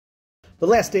The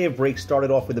last day of break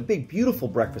started off with a big, beautiful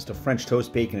breakfast of French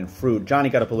toast, bacon, and fruit. Johnny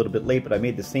got up a little bit late, but I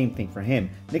made the same thing for him.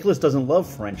 Nicholas doesn't love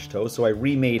French toast, so I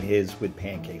remade his with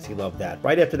pancakes. He loved that.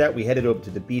 Right after that, we headed over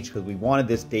to the beach because we wanted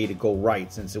this day to go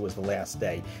right since it was the last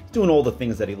day. He's doing all the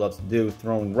things that he loves to do,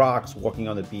 throwing rocks, walking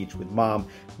on the beach with Mom.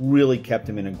 Really kept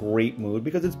him in a great mood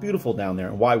because it's beautiful down there,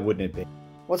 and why wouldn't it be?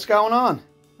 What's going on?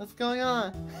 What's going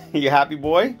on? You happy,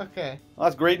 boy? Okay. Well,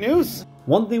 that's great news.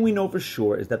 One thing we know for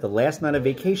sure is that the last night of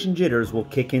vacation jitters will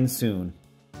kick in soon.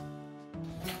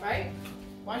 Right?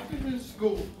 Why are you in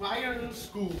school? Why are you in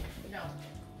school? No.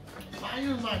 Why are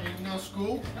you in no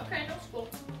school? Okay, no school.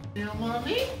 You know,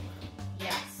 Mommy?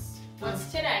 Yes. What's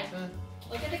today?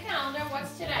 Look at the calendar.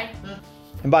 What's today?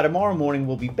 And by tomorrow morning,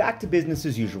 we'll be back to business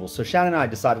as usual. So Shannon and I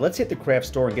decided, let's hit the craft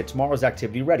store and get tomorrow's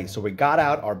activity ready. So we got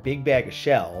out our big bag of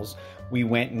shells. We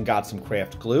went and got some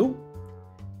craft glue.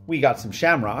 We got some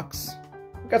shamrocks.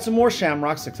 We got some more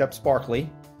shamrocks, except sparkly.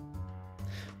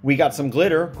 We got some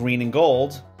glitter, green and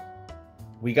gold.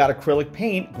 We got acrylic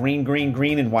paint, green, green,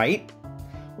 green, and white.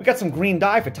 We got some green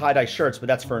dye for tie-dye shirts, but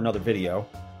that's for another video.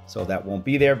 So that won't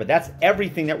be there. But that's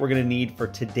everything that we're going to need for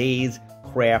today's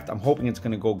craft. I'm hoping it's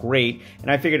going to go great. And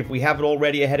I figured if we have it all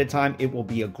ready ahead of time, it will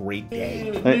be a great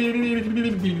day. Do the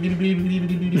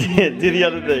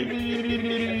other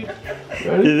thing.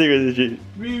 What do you think of the cheeks?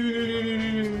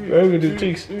 I'm going to do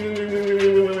cheeks.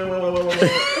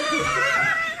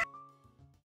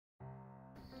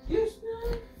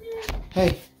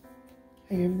 Hey.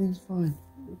 Hey, everything's fine.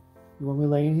 You want me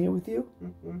laying here with you?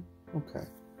 Mm-hmm. Okay.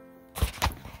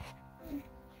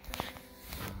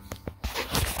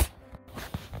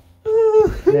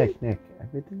 Nick,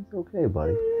 everything's okay,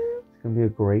 buddy. It's going to be a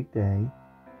great day.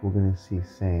 We're going to see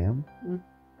Sam.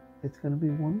 It's going to be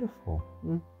wonderful.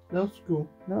 No school.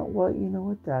 No, what? You know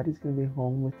what? Daddy's going to be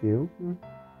home with you.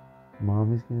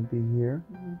 Mommy's going to be here.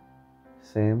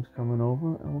 Sam's coming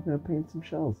over, and we're going to paint some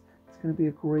shells. It's going to be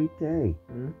a great day.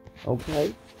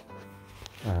 Okay?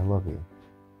 I love you.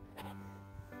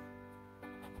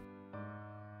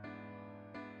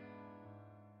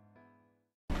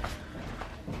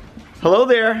 Hello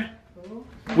there. Hello?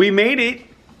 We made it.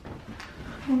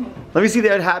 Let me see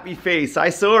that happy face. I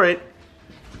saw it.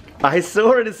 I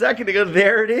saw it a second ago.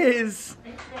 There it is.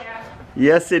 It's there.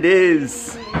 Yes, it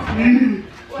is.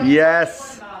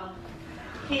 Yes.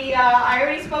 I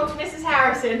already spoke to Mrs.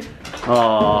 Harrison.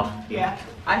 Aw. Yeah.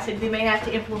 I said we may have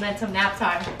to implement some nap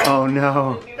time. Oh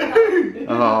no.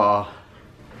 Oh.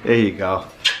 There you go.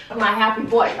 My happy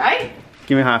boy, right?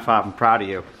 Give me a high five. I'm proud of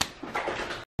you.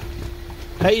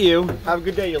 Hey you. Have a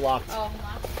good day, you locked. Oh,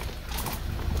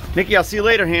 Nikki, I'll see you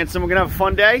later, handsome. We're gonna have a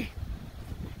fun day.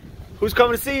 Who's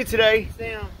coming to see you today?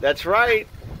 Sam. That's right.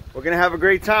 We're gonna have a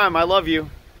great time. I love you.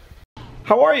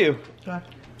 How are you? Good.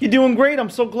 You're doing great. I'm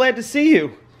so glad to see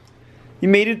you. You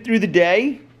made it through the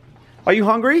day. Are you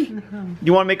hungry?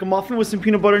 You want to make a muffin with some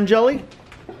peanut butter and jelly?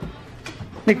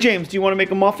 Nick James, do you want to make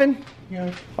a muffin?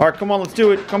 Yeah. All right, come on, let's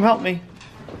do it. Come help me.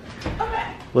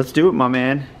 okay. Let's do it, my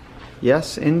man.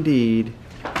 Yes, indeed.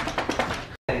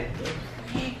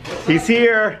 He's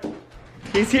here.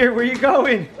 He's here. Where you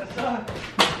going? What's up?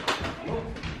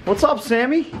 What's up,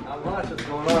 Sammy? Not much. What's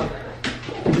going on?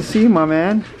 Good to see you, my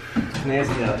man. It's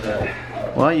nasty out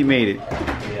there. Well, you made it.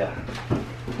 Yeah.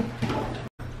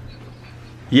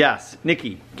 Yes,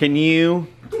 Nikki, can you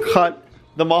cut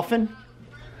the muffin?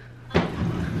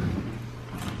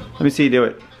 Let me see you do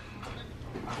it.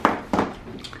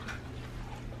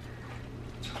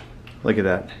 Look at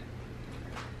that.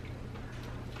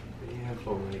 Yeah,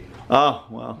 boy. Oh,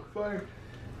 well. There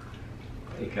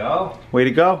you go. Way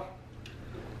to go.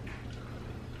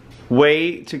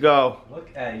 Way to go, Look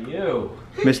at you.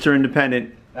 Mr.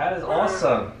 Independent. That is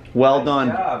awesome. Well Nice done.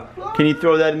 job. Can you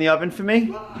throw that in the oven for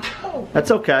me?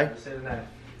 That's okay. Sit in there.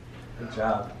 Good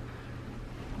job.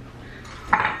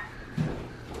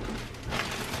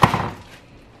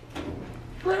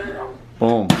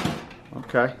 Boom.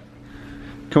 Okay.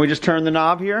 Can we just turn the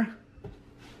knob here?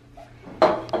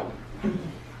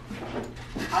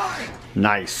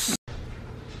 Nice.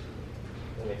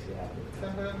 What makes you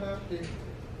happy?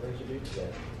 What did you do today?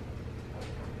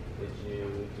 Did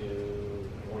you do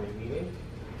morning meeting?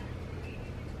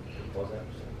 What was that?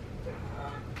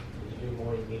 Did you do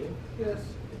morning meeting? Yes.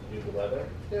 Did you do the weather?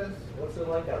 Yes. What's it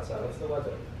like outside? What's the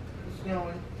weather? It's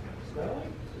snowing.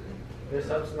 Snowing? There's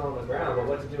some snow on the ground, but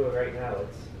what to do right now?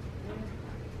 It's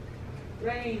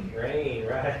Rain. rain,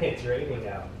 right? It's raining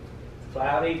out. It's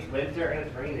cloudy, it's winter, and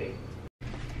it's raining.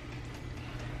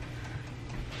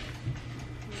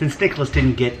 Since Nicholas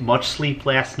didn't get much sleep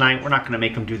last night, we're not gonna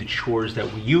make him do the chores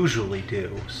that we usually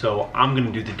do. So I'm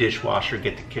gonna do the dishwasher,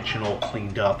 get the kitchen all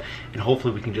cleaned up, and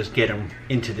hopefully we can just get him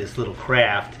into this little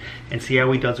craft and see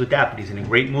how he does with that. But he's in a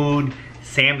great mood.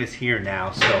 Sam is here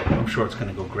now, so I'm sure it's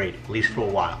gonna go great, at least for a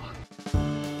while.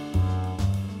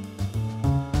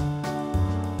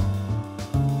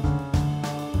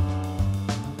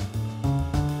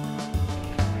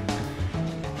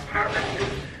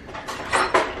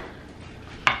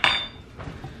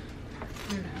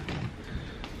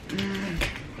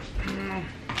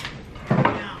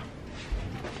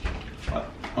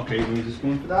 Okay, you use a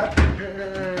spoon for that?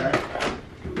 Okay.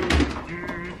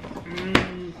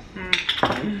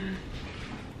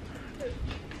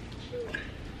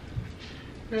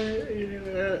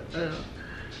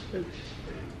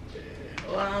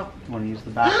 Wow. Want to use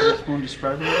the back of the spoon to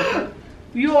spread it a little bit?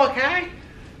 You okay?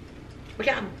 We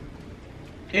got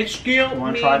it's still You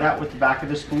want me. to try that with the back of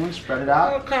the spoon? Spread it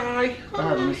out? Okay. Go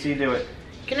ahead, let me see you do it.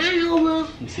 Can I help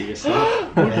her? You see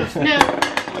yourself?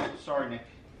 No. Sorry, Nick.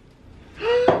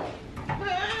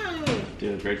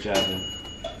 Doing a great job, man.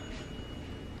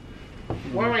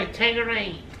 All right, take it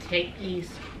right. Take these.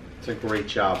 It's a great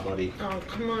job, buddy. Oh,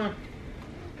 come on.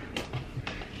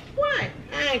 What?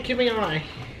 Hey, give me a eye.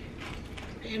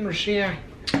 And Rochelle.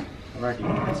 All right, you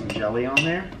want to put some jelly on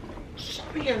there?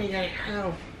 Somebody gotta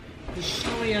help.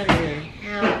 Somebody gotta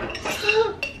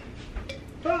help.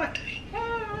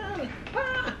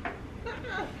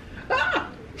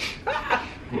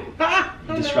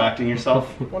 You distracting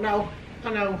yourself? Oh no, oh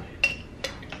no.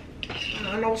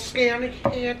 I know, scared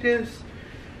at this.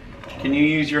 Can you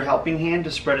use your helping hand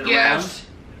to spread it Yes.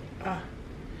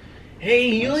 Hey,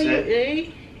 you, That's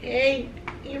it. hey,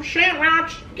 you sandwich. around?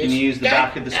 Can you use the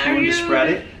back of the spoon to spread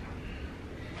it?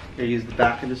 Here, use the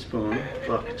back of the spoon.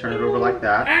 Look, turn it over like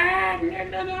that. No, I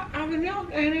don't know.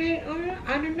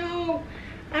 I don't know.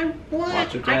 I what?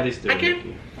 Watch what Daddy's doing, I can,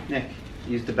 Nikki. Nick,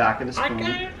 use the back of the I spoon.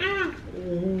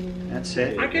 can, That's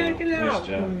it. I can't get it Nice out.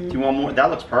 job. Do you want more? That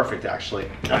looks perfect, actually.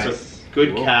 That's Nice. a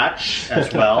good Cool. catch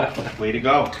as well. Way to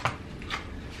go.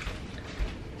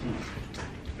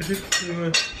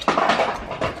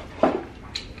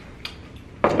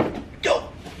 Go.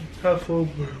 Have full.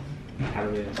 How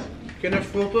do we? Can I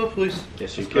full, please?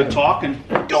 Yes, you Good can. talking.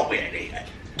 Don't be an idiot.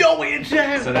 Don't be an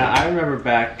idiot. So now I remember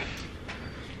back,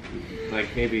 like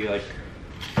maybe like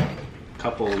a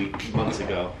couple months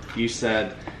ago, you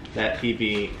said that he'd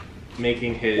be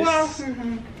making his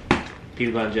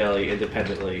peanut butter jelly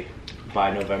independently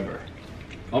by November.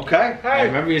 Okay. I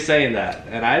remember you saying that,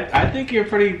 and I think you're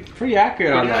pretty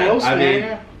accurate on Pretty that. close, I man.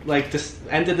 mean, like this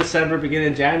end of December, beginning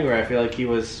of January, I feel like he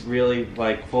was really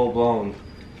like full blown,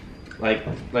 like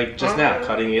just now,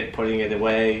 cutting it, putting it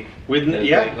away, With and,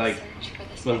 yeah, like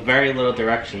with very little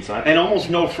direction. So and almost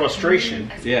no frustration.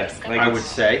 yeah, like I would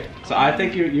say. So I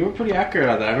think you were pretty accurate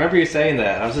on that. I remember you saying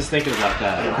that. I was just thinking about I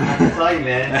that. have to tell you,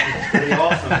 man, it's pretty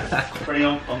awesome. Pretty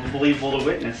unbelievable to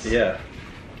witness. Yeah.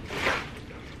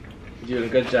 You're doing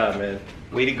a good job, man.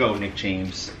 Way to go, Nick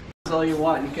James. That's all you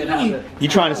want. You can have it. You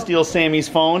trying to steal Sammy's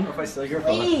phone? If I steal your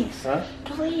phone. Please, Huh?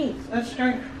 please. Let's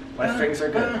go. My strings are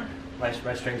good. My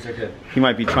strings are good. He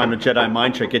might be trying to Jedi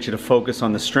mind trick, get you to focus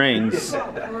on the strings,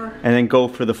 and then go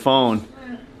for the phone.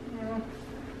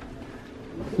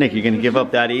 Nick, you gonna give up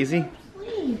that easy?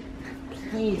 Please,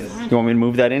 please. You want me to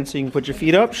move that in so you can put your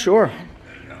feet up? Sure.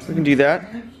 We can do that.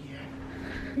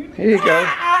 Here you go.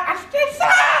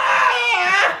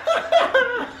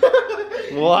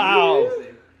 Wow.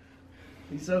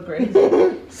 He's so crazy.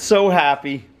 So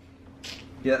happy.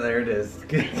 Yeah, there it is.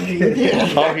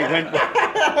 Oh, he went.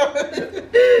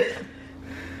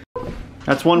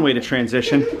 That's one way to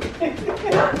transition.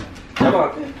 Come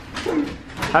on.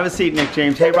 Have a seat, Nick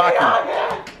James. Hey, Rocky.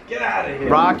 Get out of here.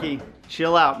 Rocky,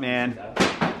 chill out, man.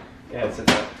 Yeah, it's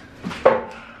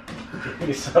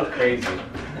He's so crazy.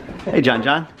 Hey,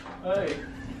 John. Hey.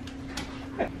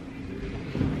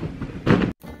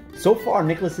 So far,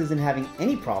 Nicholas isn't having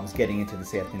any problems getting into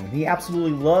this afternoon. He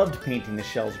absolutely loved painting the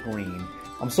shells green.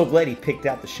 I'm so glad he picked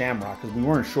out the shamrock because we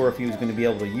weren't sure if he was going to be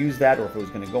able to use that or if it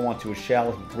was going to go onto a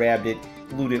shell. He grabbed it,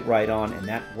 glued it right on, and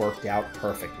that worked out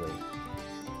perfectly.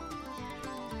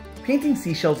 Painting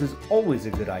seashells is always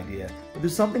a good idea, but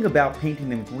there's something about painting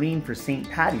them green for St.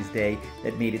 Patty's Day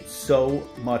that made it so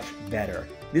much better.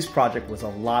 This project was a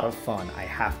lot of fun, I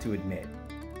have to admit.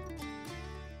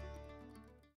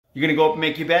 You gonna go up and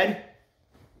make your bed?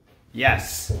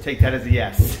 Yes, take that as a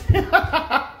yes.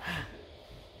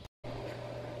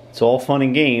 It's all fun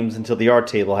and games until the art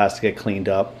table has to get cleaned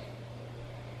up.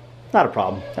 Not a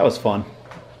problem, that was fun.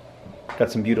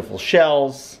 Got some beautiful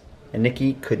shells, and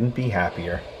Nikki couldn't be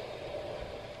happier.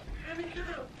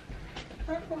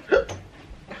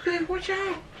 watch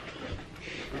out.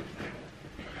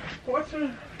 What's going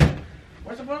on?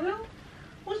 What's going on?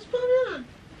 What's going on?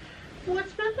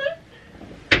 What's going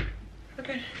on?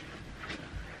 Okay.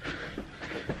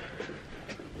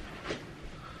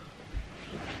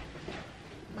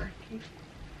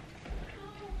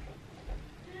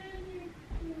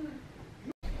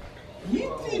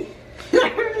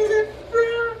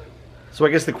 So I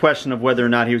guess the question of whether or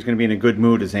not he was going to be in a good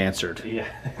mood is answered. Yeah,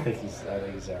 I think he's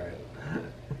alright.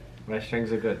 My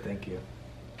strings are good, thank you.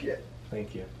 Yeah.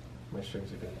 Thank you. My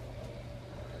strings are good.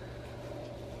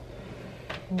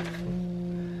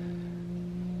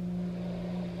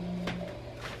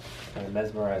 Kind of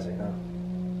mesmerizing, huh?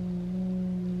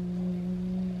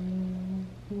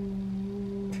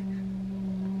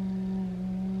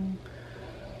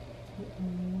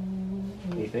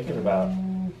 What are you thinking about?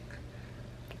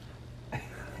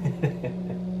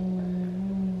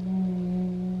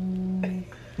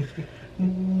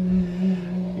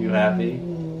 You happy?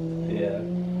 Yeah.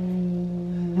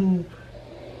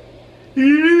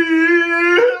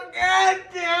 God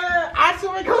damn!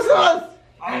 Assume cosas!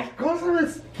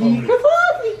 Cosas!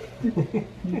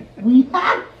 We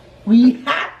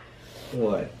have!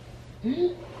 What?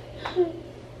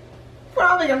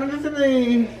 Probably gonna listen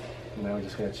to Now we're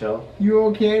just gonna chill? you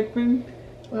okay, friend?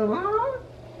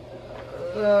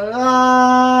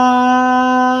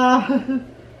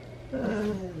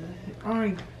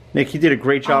 Alright, Nick, you did a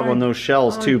great job on those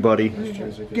shells too, buddy. My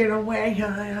strings are good. get away.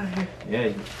 Yeah,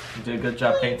 you did a good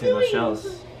job painting those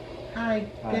shells. Hi,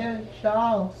 there,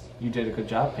 Charles. You did a good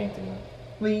job painting them.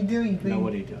 What are you doing, please? No,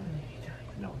 what are you doing?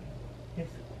 No. Yes.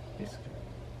 It's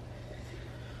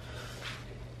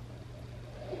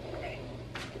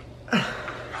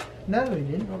No, we You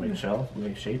didn't. want to make shells?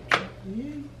 Make shape?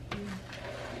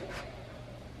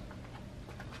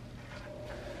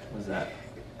 What's that?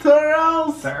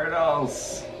 Turtles!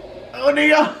 Turtles! Oh,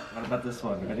 dear! What about this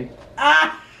one? Ready?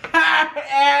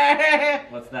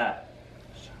 What's that?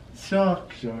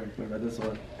 Shark. Shark. What about this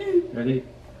one? Ready?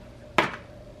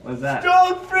 What's that?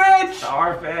 Stonefish!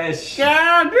 Starfish!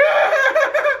 God!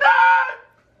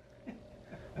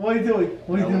 What are you doing?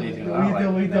 What are No, you what are doing? you doing? What are you I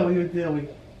doing? like What are you doing?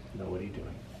 No, what are you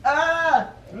doing?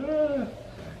 Ah! Ah,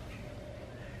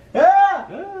 Ah!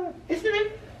 ah, It's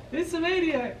the it's a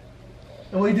maniac!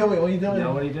 What are you doing? What are you doing?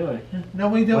 No, what are you doing? No,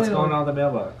 what are you doing? What's going on in the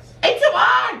mailbox? It's a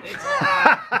one!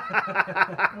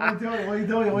 What are you doing? What are you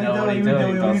doing? What are you No, what are doing? you doing? What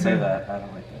are you Don't say doing? that. I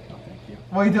don't like that. No, thank you.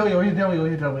 What are you doing? What are you doing? What are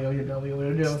you doing? What are you doing? What are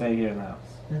you doing? Stay here in the house.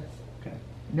 Okay.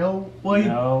 No, what are you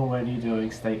No, what are you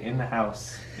doing? Stay in the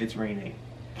house. It's raining.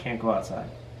 Can't go outside.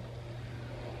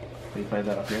 Can you play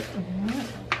that up here?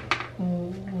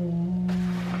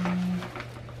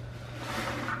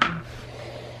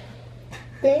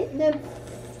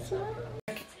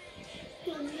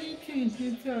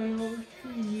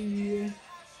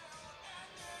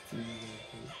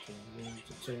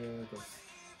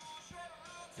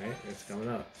 Alright, it's coming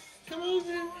up. Come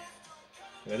over.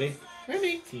 Ready?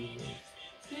 Ready?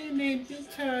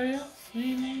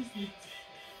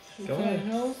 Go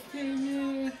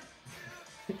on.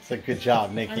 It's a good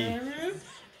job, Nicky.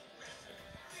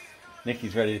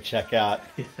 Nicky's ready to check out.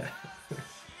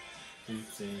 You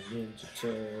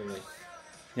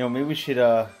know, maybe we should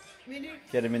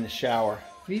get him in the shower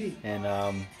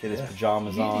and get his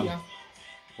pajamas on,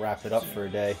 wrap it up for a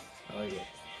day. I like it.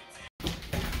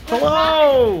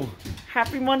 Hello!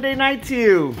 Happy Monday night to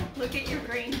you. Look at your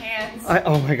green hands.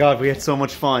 Oh my God, we had so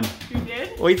much fun. You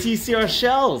did? Wait till you see our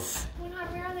shells. Oh,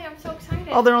 not really. I'm so excited.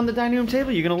 Oh, they're on the dining room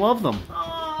table. You're gonna love them.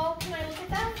 Oh, can I look at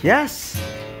them? Yes.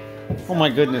 Oh my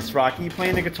goodness, Rocky, you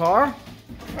playing the guitar?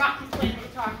 Rocky's playing the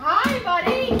guitar. Hi,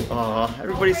 buddy. Oh,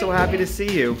 everybody's so happy to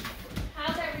see you.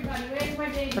 How's everybody? Where's my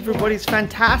baby? Everybody's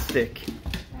fantastic.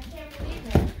 I can't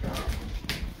believe it.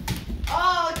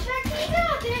 Oh, check these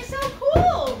out. They're so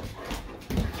cool.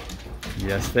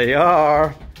 Yes, they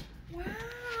are.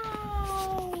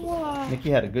 Wow. Nicky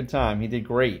had a good time. He did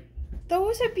great.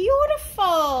 Those are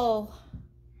beautiful.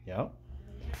 Yep.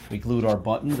 We glued our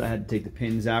buttons. I had to take the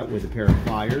pins out with a pair of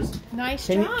pliers. Nice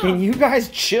Can job. you guys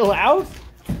chill out?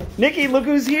 Nicky, look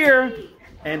who's here.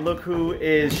 And look who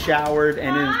is showered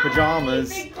and in his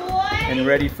pajamas Hi, big boy. and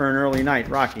ready for an early night.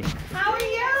 Rocky, How are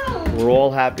you? we're all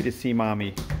happy to see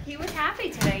Mommy. He was happy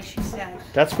today, she said.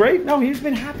 That's great. No, he's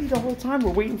been happy the whole time.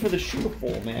 We're waiting for the shoe to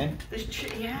fall, man.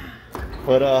 Yeah.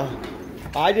 But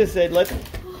I just said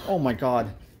oh my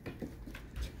God.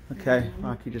 Okay,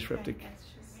 Rocky just ripped it.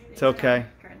 It's okay.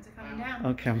 Curtains are coming down.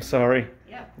 Okay, I'm sorry.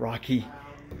 Yep. Rocky.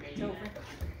 It's over.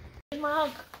 Here's my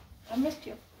hug. I missed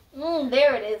you.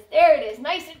 There it is. There it is.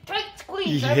 Nice and tight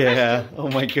squeeze. I Yeah. missed Oh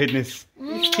my goodness.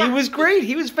 you. He was great.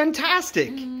 He was fantastic.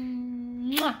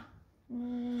 Mwah.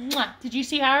 Mwah. Did you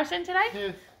see Harrison today?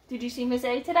 Yes. Did you see Miss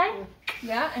A today?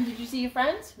 Yeah. And did you see your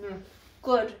friends? No.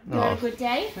 Good. You had a good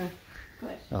day?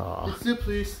 Aw. Zip,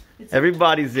 please.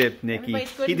 Everybody zip, Nikki.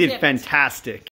 Everybody's good He and did zipped. fantastic.